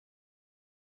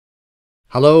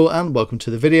Hello and welcome to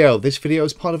the video. This video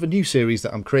is part of a new series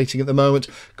that I'm creating at the moment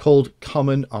called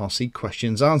Common RC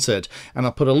Questions Answered, and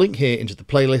I'll put a link here into the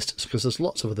playlist because there's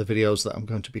lots of other videos that I'm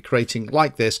going to be creating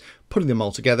like this, putting them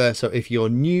all together. So if you're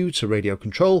new to radio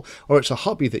control, or it's a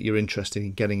hobby that you're interested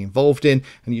in getting involved in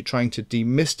and you're trying to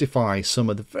demystify some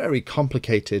of the very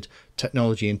complicated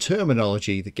technology and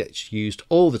terminology that gets used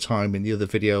all the time in the other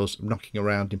videos knocking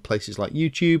around in places like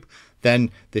YouTube, then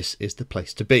this is the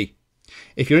place to be.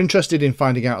 If you're interested in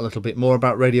finding out a little bit more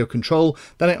about radio control,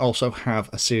 then I also have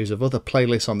a series of other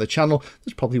playlists on the channel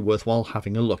that's probably worthwhile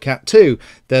having a look at too.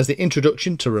 There's the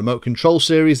Introduction to Remote Control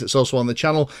series that's also on the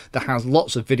channel that has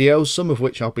lots of videos, some of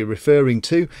which I'll be referring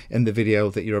to in the video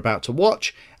that you're about to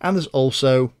watch. And there's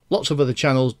also lots of other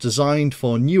channels designed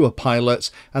for newer pilots,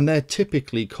 and they're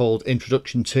typically called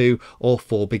Introduction to or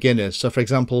for beginners. So for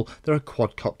example, there are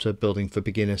Quadcopter Building for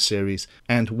Beginners series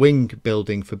and Wing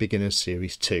Building for Beginners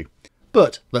series 2.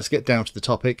 But let's get down to the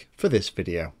topic for this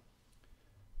video.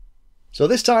 So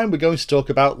this time we're going to talk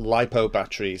about LiPo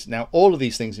batteries. Now all of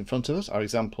these things in front of us are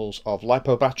examples of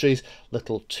LiPo batteries,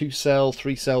 little 2-cell,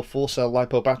 3-cell, 4-cell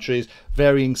LiPo batteries,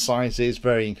 varying sizes,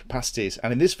 varying capacities.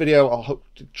 And in this video I'll hope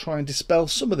to try and dispel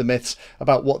some of the myths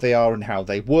about what they are and how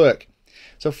they work.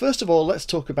 So first of all, let's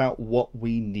talk about what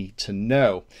we need to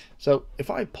know. So if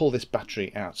I pull this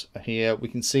battery out here, we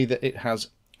can see that it has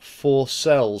 4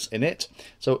 cells in it.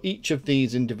 So each of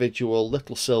these individual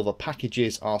little silver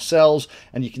packages are cells,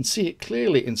 and you can see it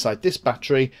clearly inside this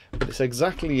battery, but it's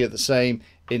exactly the same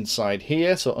inside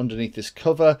here. So underneath this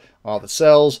cover are the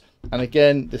cells, and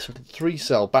again this little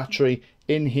 3-cell battery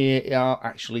in here are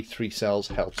actually 3 cells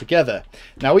held together.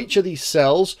 Now each of these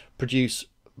cells produce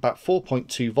about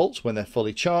 4.2 volts when they're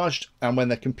fully charged, and when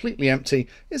they're completely empty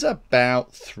is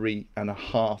about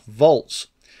 3.5 volts.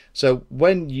 So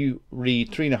when you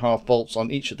read 3.5 volts on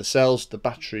each of the cells, the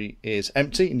battery is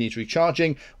empty, it needs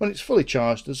recharging. When it's fully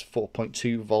charged, there's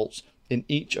 4.2 volts in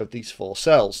each of these 4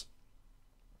 cells.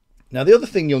 Now the other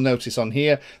thing you'll notice on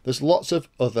here, there's lots of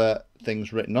other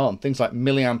things written on, things like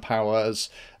milliamp hours,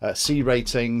 C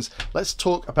ratings. Let's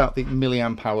talk about the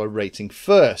milliamp hour rating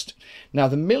first. Now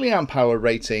the milliamp hour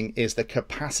rating is the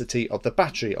capacity of the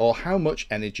battery, or how much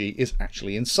energy is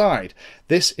actually inside.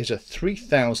 This is a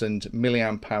 3000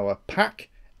 milliamp hour pack,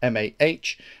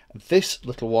 MAH. This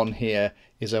little one here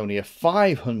is only a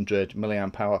 500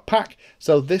 milliamp hour pack,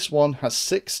 so this one has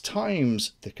 6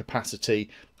 times the capacity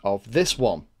of this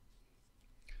one.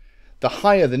 The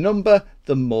higher the number,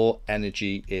 the more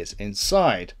energy is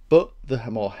inside, but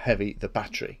the more heavy the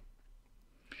battery.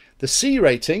 The C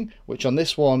rating, which on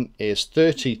this one is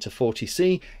 30 to 40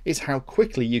 C, is how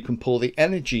quickly you can pull the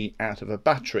energy out of a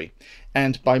battery.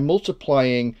 And by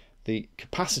multiplying the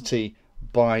capacity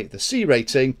by the C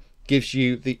rating gives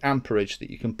you the amperage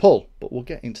that you can pull, but we'll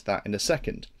get into that in a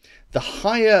second. The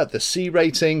higher the C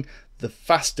rating, the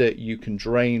faster you can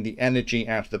drain the energy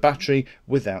out of the battery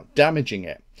without damaging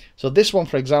it. So this one,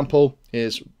 for example,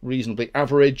 is reasonably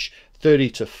average, 30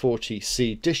 to 40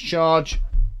 C discharge.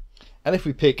 And if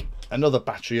we pick another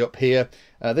battery up here,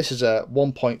 this is a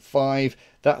 1.5,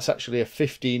 that's actually a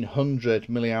 1500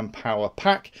 milliamp hour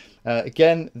pack.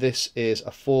 Again, this is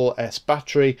a 4S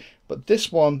battery, but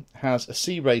this one has a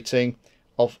C rating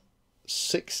of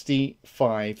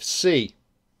 65 C.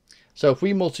 So if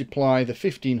we multiply the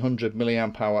 1500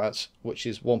 milliamp hours, which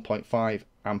is 1.5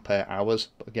 ampere hours,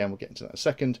 but again we'll get into that in a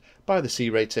second, by the C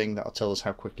rating, that'll tell us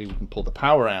how quickly we can pull the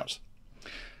power out.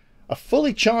 A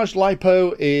fully charged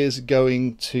LiPo is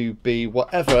going to be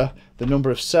whatever the number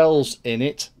of cells in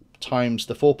it times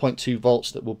the 4.2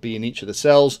 volts that will be in each of the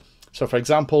cells. So for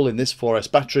example, in this 4S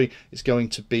battery, it's going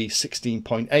to be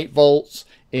 16.8 volts.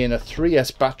 In a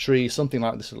 3S battery, something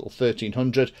like this little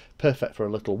 1300, perfect for a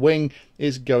little wing,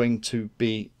 is going to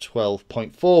be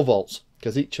 12.4 volts,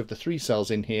 because each of the 3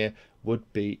 cells in here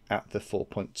would be at the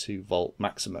 4.2 volt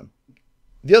maximum.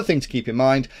 The other thing to keep in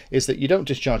mind is that you don't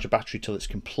discharge a battery till it's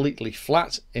completely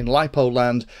flat. In LiPo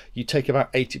land, you take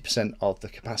about 80% of the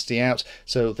capacity out,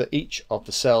 so that each of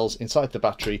the cells inside the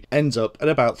battery ends up at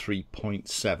about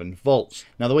 3.7 volts.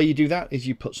 Now the way you do that is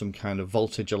you put some kind of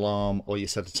voltage alarm, or you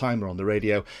set a timer on the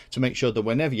radio to make sure that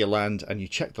whenever you land and you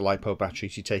check the LiPo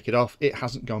batteries, you take it off, it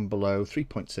hasn't gone below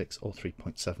 3.6 or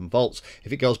 3.7 volts.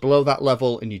 If it goes below that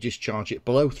level and you discharge it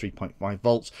below 3.5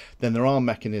 volts, then there are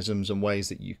mechanisms and ways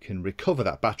that you can recover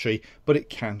that battery, but it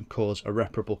can cause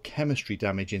irreparable chemistry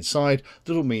damage inside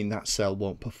that'll mean that cell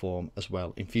won't perform as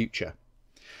well in future.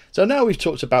 So now we've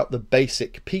talked about the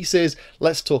basic pieces,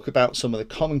 let's talk about some of the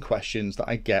common questions that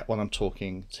I get when I'm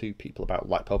talking to people about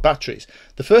LiPo batteries.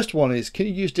 The first one is, can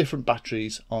you use different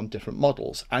batteries on different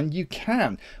models? And you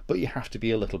can, but you have to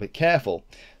be a little bit careful.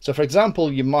 So for example,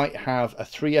 you might have a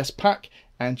 3S pack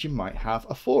and you might have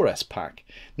a 4S pack.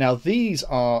 Now these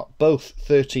are both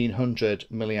 1300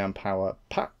 milliamp hour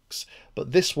packs,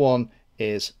 but this one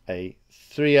is a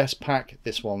 3S pack,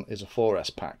 this one is a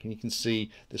 4S pack, and you can see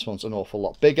this one's an awful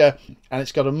lot bigger and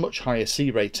it's got a much higher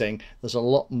C rating. There's a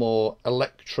lot more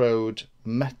electrode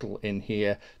metal in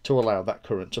here to allow that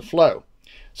current to flow.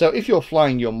 So if you're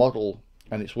flying your model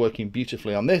and it's working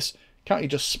beautifully on this, can't you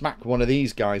just smack one of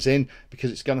these guys in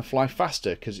because it's going to fly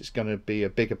faster, because it's going to be a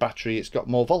bigger battery, it's got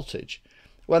more voltage?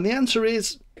 Well, the answer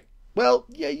is, well,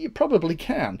 yeah, you probably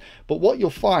can, but what you'll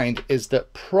find is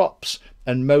that props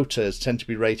and motors tend to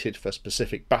be rated for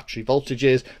specific battery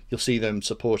voltages. You'll see them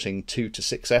supporting 2 to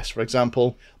 6S, for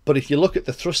example. But if you look at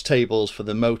the thrust tables for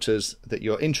the motors that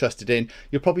you're interested in,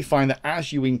 you'll probably find that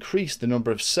as you increase the number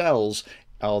of cells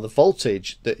or the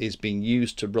voltage that is being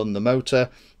used to run the motor,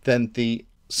 then the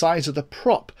size of the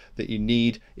prop that you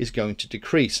need is going to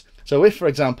decrease. So if, for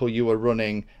example, you were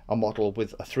running a model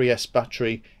with a 3S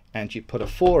battery and you put a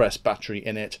 4S battery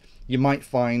in it, you might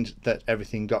find that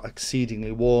everything got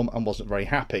exceedingly warm and wasn't very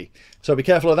happy. So be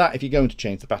careful of that. If you're going to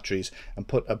change the batteries and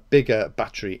put a bigger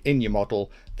battery in your model,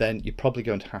 then you're probably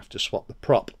going to have to swap the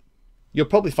prop. You'll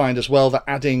probably find as well that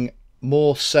adding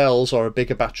more cells or a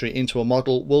bigger battery into a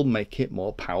model will make it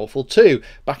more powerful too.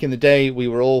 Back in the day, we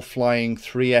were all flying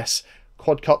 3S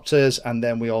quadcopters and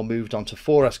then we all moved on to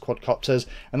 4S quadcopters,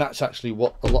 and that's actually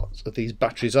what a lot of these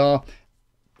batteries are.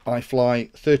 I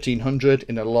fly 1300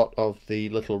 in a lot of the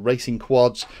little racing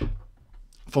quads.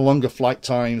 For longer flight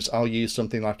times, I'll use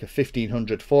something like a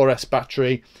 1500 4S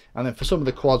battery, and then for some of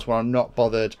the quads where I'm not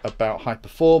bothered about high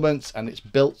performance and it's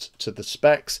built to the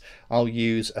specs, I'll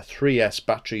use a 3S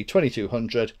battery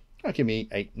 2200. That'll give me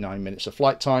 8-9 minutes of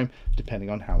flight time depending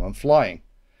on how I'm flying.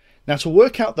 Now, to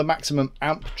work out the maximum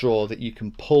amp draw that you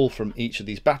can pull from each of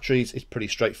these batteries is pretty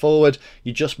straightforward.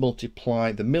 You just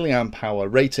multiply the milliamp hour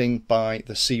rating by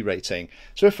the C rating.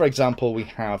 So if, for example, we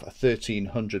have a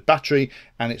 1300 battery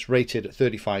and it's rated at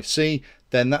 35C,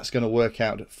 then that's going to work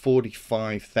out at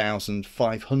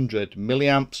 45,500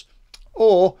 milliamps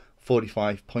or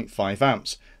 45.5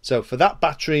 amps. So for that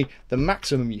battery, the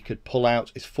maximum you could pull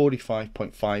out is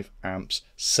 45.5 amps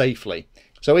safely.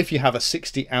 So if you have a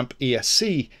 60 amp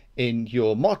ESC in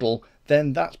your model,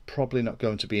 then that's probably not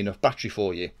going to be enough battery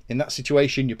for you. In that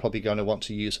situation, you're probably going to want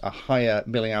to use a higher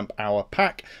milliamp hour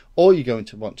pack, or you're going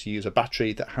to want to use a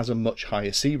battery that has a much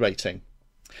higher C rating.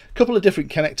 A couple of different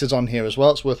connectors on here as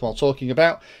well, it's worthwhile talking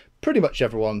about. Pretty much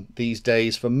everyone these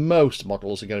days, for most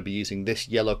models, are going to be using this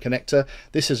yellow connector.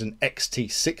 This is an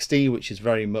XT60, which is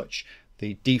very much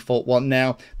the default one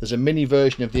now. There's a mini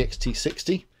version of the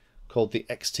XT60 called the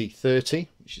XT30,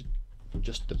 which is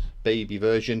just the baby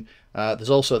version. There's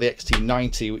also the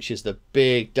XT90, which is the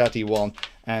big daddy one,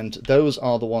 and those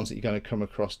are the ones that you're going to come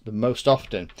across the most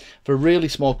often. For really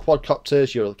small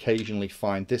quadcopters, you'll occasionally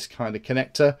find this kind of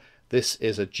connector. This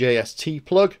is a JST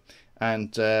plug,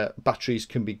 and batteries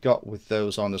can be got with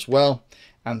those on as well.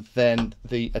 And then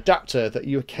the adapter that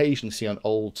you occasionally see on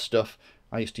old stuff,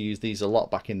 I used to use these a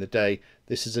lot back in the day.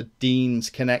 This is a Dean's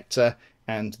connector,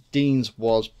 and Dean's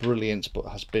was brilliant but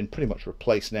has been pretty much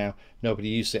replaced now. Nobody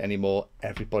uses it anymore.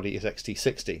 Everybody is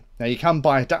XT60. Now you can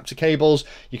buy adapter cables.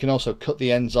 You can also cut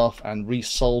the ends off and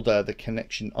resolder the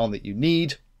connection on that you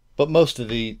need. But most of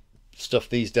the stuff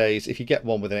these days, if you get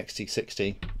one with an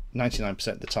XT60, 99%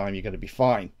 of the time you're going to be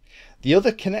fine. The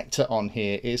other connector on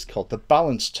here is called the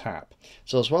balance tap.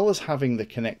 So as well as having the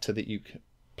connector that you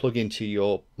plug into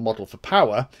your model for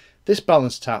power, this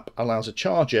balance tap allows a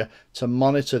charger to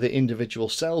monitor the individual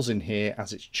cells in here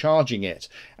as it's charging it.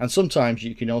 And sometimes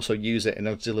you can also use it in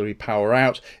auxiliary power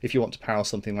out if you want to power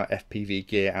something like FPV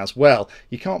gear as well.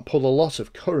 You can't pull a lot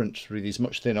of current through these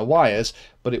much thinner wires,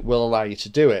 but it will allow you to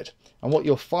do it. And what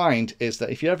you'll find is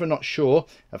that if you're ever not sure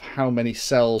of how many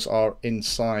cells are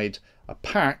inside a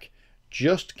pack,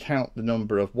 just count the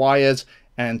number of wires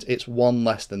and it's one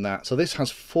less than that. So this has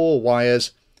 4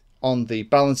 wires on the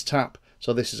balance tap.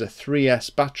 So this is a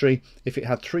 3S battery. If it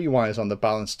had 3 wires on the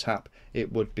balance tap,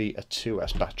 it would be a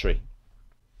 2S battery.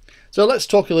 So let's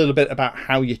talk a little bit about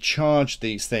how you charge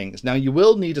these things. Now you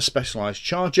will need a specialized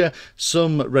charger.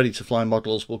 Some ready-to-fly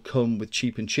models will come with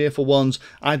cheap and cheerful ones.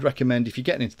 I'd recommend, if you're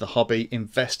getting into the hobby,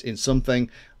 invest in something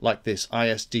like this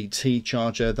ISDT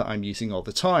charger that I'm using all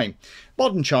the time.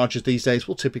 Modern chargers these days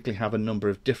will typically have a number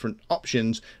of different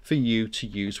options for you to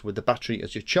use with the battery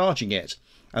as you're charging it.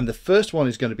 And the first one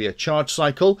is going to be a charge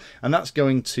cycle, and that's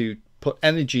going to put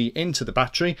energy into the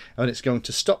battery, and it's going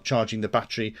to stop charging the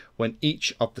battery when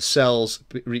each of the cells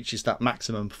reaches that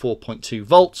maximum 4.2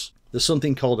 volts. There's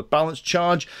something called a balance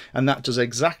charge, and that does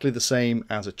exactly the same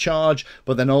as a charge,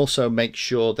 but then also makes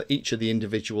sure that each of the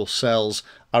individual cells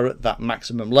are at that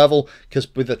maximum level, because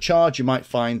with a charge you might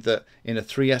find that in a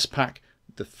 3S pack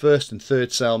the first and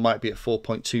third cell might be at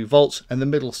 4.2 volts and the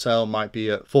middle cell might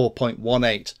be at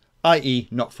 4.18, i.e.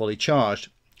 not fully charged.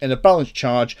 In a balance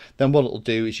charge, then what it'll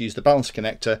do is use the balance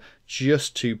connector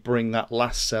just to bring that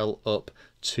last cell up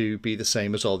to be the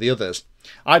same as all the others.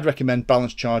 I'd recommend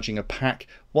balance charging a pack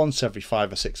once every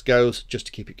 5 or 6 goes just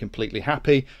to keep it completely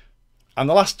happy. And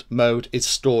the last mode is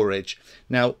storage.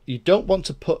 Now you don't want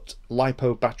to put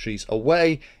LiPo batteries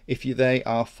away if they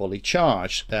are fully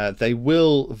charged. They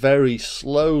will very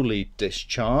slowly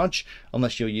discharge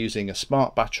unless you're using a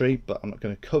smart battery, but I'm not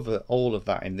going to cover all of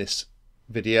that in this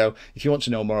video. If you want to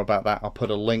know more about that, I'll put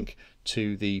a link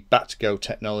to the BatGo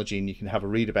technology and you can have a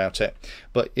read about it.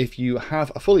 But if you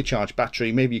have a fully charged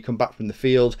battery, maybe you come back from the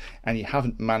field and you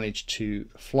haven't managed to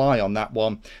fly on that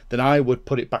one, then I would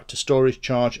put it back to storage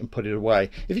charge and put it away.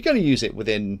 If you're going to use it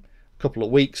within a couple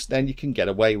of weeks, then you can get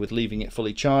away with leaving it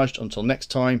fully charged until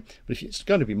next time. But if it's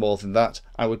going to be more than that,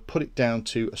 I would put it down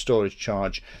to a storage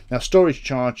charge. Now storage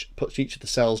charge puts each of the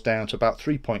cells down to about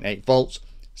 3.8 volts.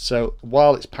 So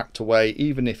while it's packed away,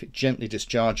 even if it gently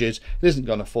discharges, it isn't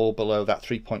going to fall below that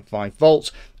 3.5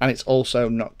 volts, and it's also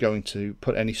not going to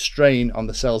put any strain on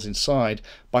the cells inside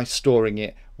by storing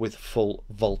it with full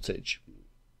voltage.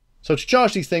 So to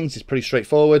charge these things is pretty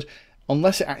straightforward.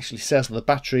 Unless it actually says on the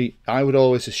battery, I would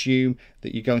always assume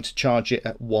that you're going to charge it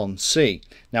at 1C.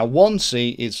 Now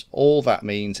 1C is all that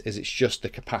means is it's just the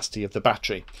capacity of the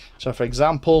battery. So for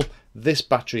example, this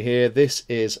battery here, this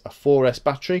is a 4S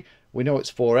battery. We know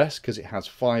it's 4S because it has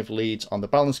 5 leads on the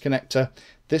balance connector.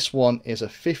 This one is a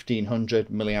 1500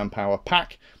 milliamp hour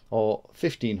pack, or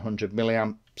 1500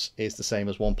 milliamps is the same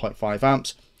as 1.5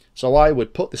 amps. So I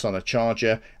would put this on a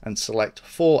charger and select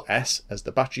 4S as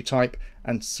the battery type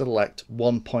and select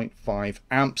 1.5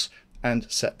 amps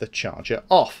and set the charger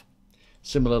off.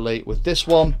 Similarly with this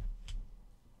one,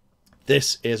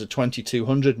 this is a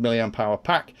 2200 milliamp hour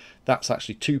pack. That's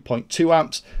actually 2.2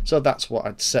 amps. So that's what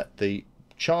I'd set the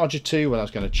charger to when I was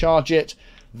going to charge it.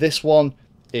 This one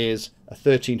is a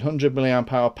 1300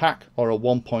 milliamp hour pack, or a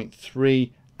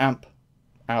 1.3 amp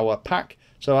hour pack.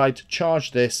 So I'd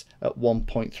charge this at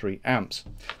 1.3 amps.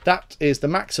 That is the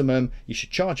maximum you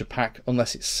should charge a pack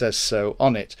unless it says so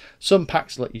on it. Some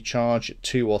packs let you charge at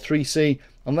 2 or 3C.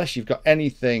 Unless you've got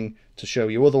anything to show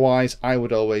you otherwise, I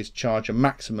would always charge a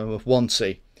maximum of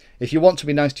 1C. If you want to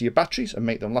be nice to your batteries and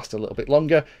make them last a little bit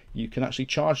longer, you can actually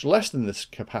charge less than this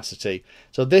capacity.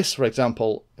 So this, for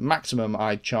example, maximum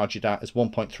I'd charge it at is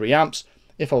 1.3 amps.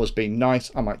 If I was being nice,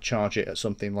 I might charge it at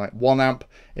something like 1 amp.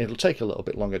 It'll take a little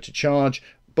bit longer to charge,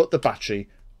 but the battery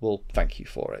will thank you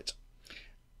for it.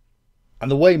 And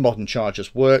the way modern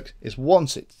chargers work is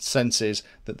once it senses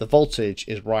that the voltage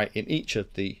is right in each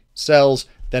of the cells,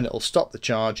 then it'll stop the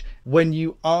charge. When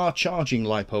you are charging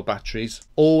LiPo batteries,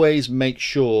 always make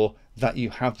sure that you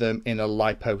have them in a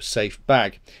LiPo safe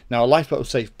bag. Now a LiPo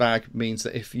safe bag means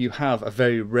that if you have a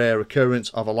very rare occurrence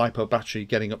of a LiPo battery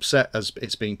getting upset as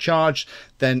it's being charged,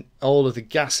 then all of the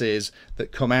gases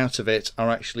that come out of it are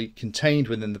actually contained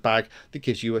within the bag. That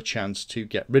gives you a chance to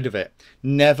get rid of it.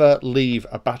 Never leave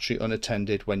a battery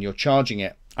unattended when you're charging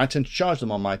it. I tend to charge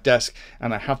them on my desk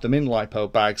and I have them in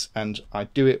LiPo bags, and I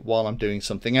do it while I'm doing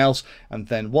something else, and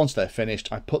then once they're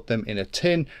finished I put them in a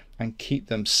tin and keep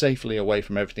them safely away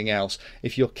from everything else.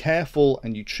 If you're careful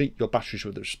and you treat your batteries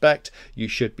with respect, you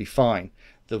should be fine.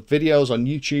 The videos on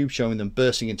YouTube showing them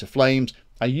bursting into flames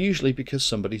are usually because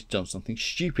somebody's done something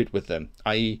stupid with them,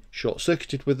 i.e.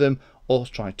 short-circuited with them or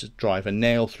tried to drive a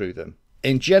nail through them.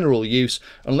 In general use,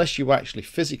 unless you actually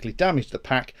physically damage the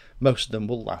pack, most of them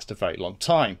will last a very long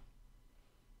time.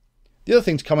 The other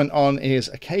thing to comment on is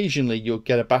occasionally you'll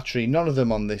get a battery. None of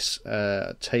them on this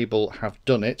table have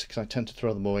done it because I tend to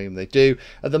throw them away when they do.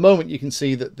 At the moment you can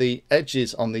see that the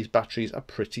edges on these batteries are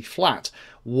pretty flat.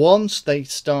 Once they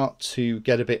start to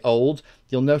get a bit old,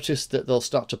 you'll notice that they'll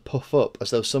start to puff up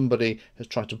as though somebody has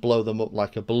tried to blow them up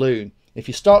like a balloon. If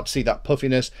you start to see that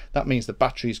puffiness, that means the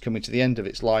battery is coming to the end of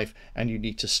its life and you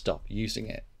need to stop using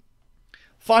it.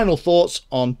 Final thoughts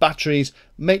on batteries: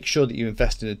 make sure that you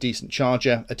invest in a decent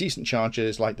charger. A decent charger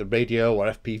is like the radio or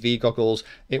FPV goggles.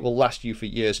 It will last you for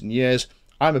years and years.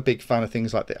 I'm a big fan of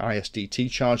things like the ISDT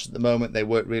chargers at the moment. They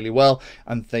work really well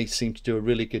and they seem to do a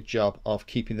really good job of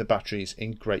keeping the batteries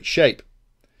in great shape.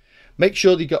 Make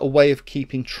sure that you've got a way of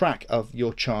keeping track of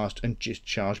your charged and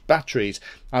discharged batteries.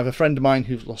 I have a friend of mine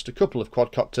who's lost a couple of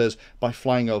quadcopters by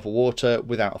flying over water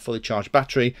without a fully charged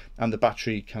battery, and the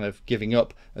battery kind of giving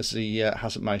up as he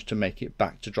hasn't managed to make it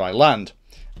back to dry land.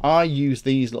 I use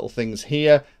these little things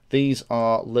here. These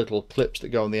are little clips that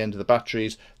go on the end of the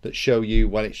batteries that show you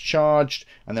when it's charged,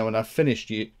 and then when I've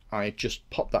finished I just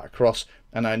pop that across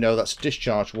and I know that's a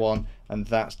discharged one, and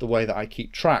that's the way that I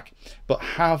keep track. But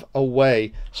have a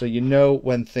way so you know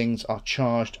when things are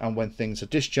charged and when things are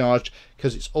discharged,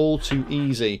 because it's all too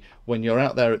easy when you're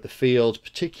out there at the field,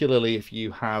 particularly if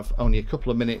you have only a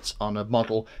couple of minutes on a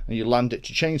model and you land it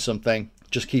to change something,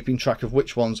 just keeping track of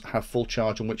which ones have full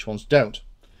charge and which ones don't.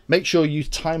 Make sure you use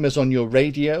timers on your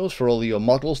radios for all of your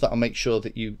models. That'll make sure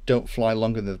that you don't fly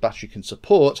longer than the battery can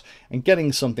support. And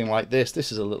getting something like this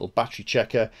is a little battery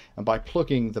checker, and by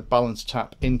plugging the balance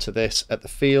tap into this at the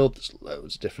field, there's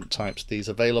loads of different types of these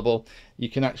available, you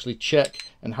can actually check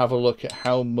and have a look at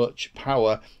how much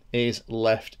power is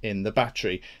left in the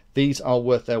battery. These are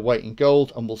worth their weight in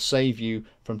gold and will save you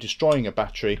from destroying a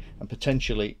battery and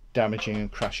potentially damaging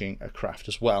and crashing a craft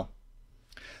as well.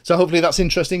 So hopefully that's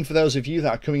interesting for those of you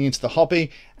that are coming into the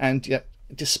hobby, and it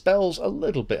dispels a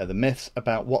little bit of the myths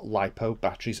about what LiPo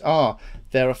batteries are.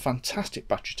 They're a fantastic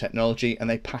battery technology and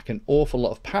they pack an awful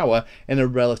lot of power in a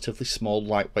relatively small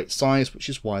lightweight size, which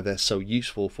is why they're so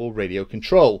useful for radio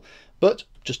control. But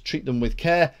just treat them with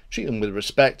care, treat them with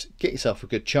respect, get yourself a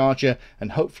good charger,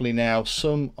 and hopefully now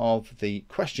some of the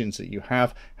questions that you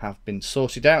have been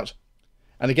sorted out.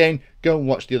 And again, go and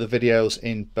watch the other videos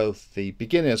in both the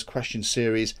beginners question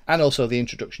series and also the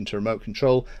introduction to remote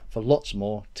control for lots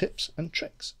more tips and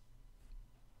tricks.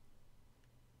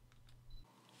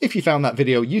 If you found that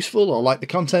video useful or like the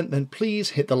content, then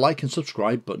please hit the like and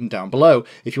subscribe button down below.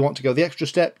 If you want to go the extra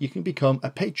step, you can become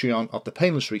a Patreon of the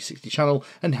Painless 360 channel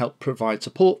and help provide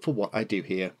support for what I do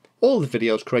here. All the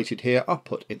videos created here are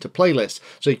put into playlists,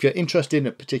 so if you're interested in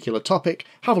a particular topic,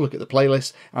 have a look at the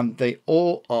playlist, and they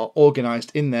all are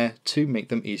organised in there to make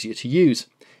them easier to use.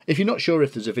 If you're not sure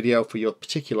if there's a video for your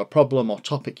particular problem or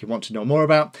topic you want to know more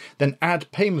about, then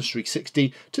add Painless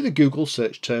 360 to the Google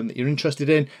search term that you're interested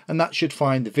in, and that should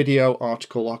find the video,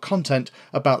 article or content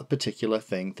about the particular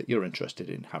thing that you're interested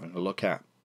in having a look at.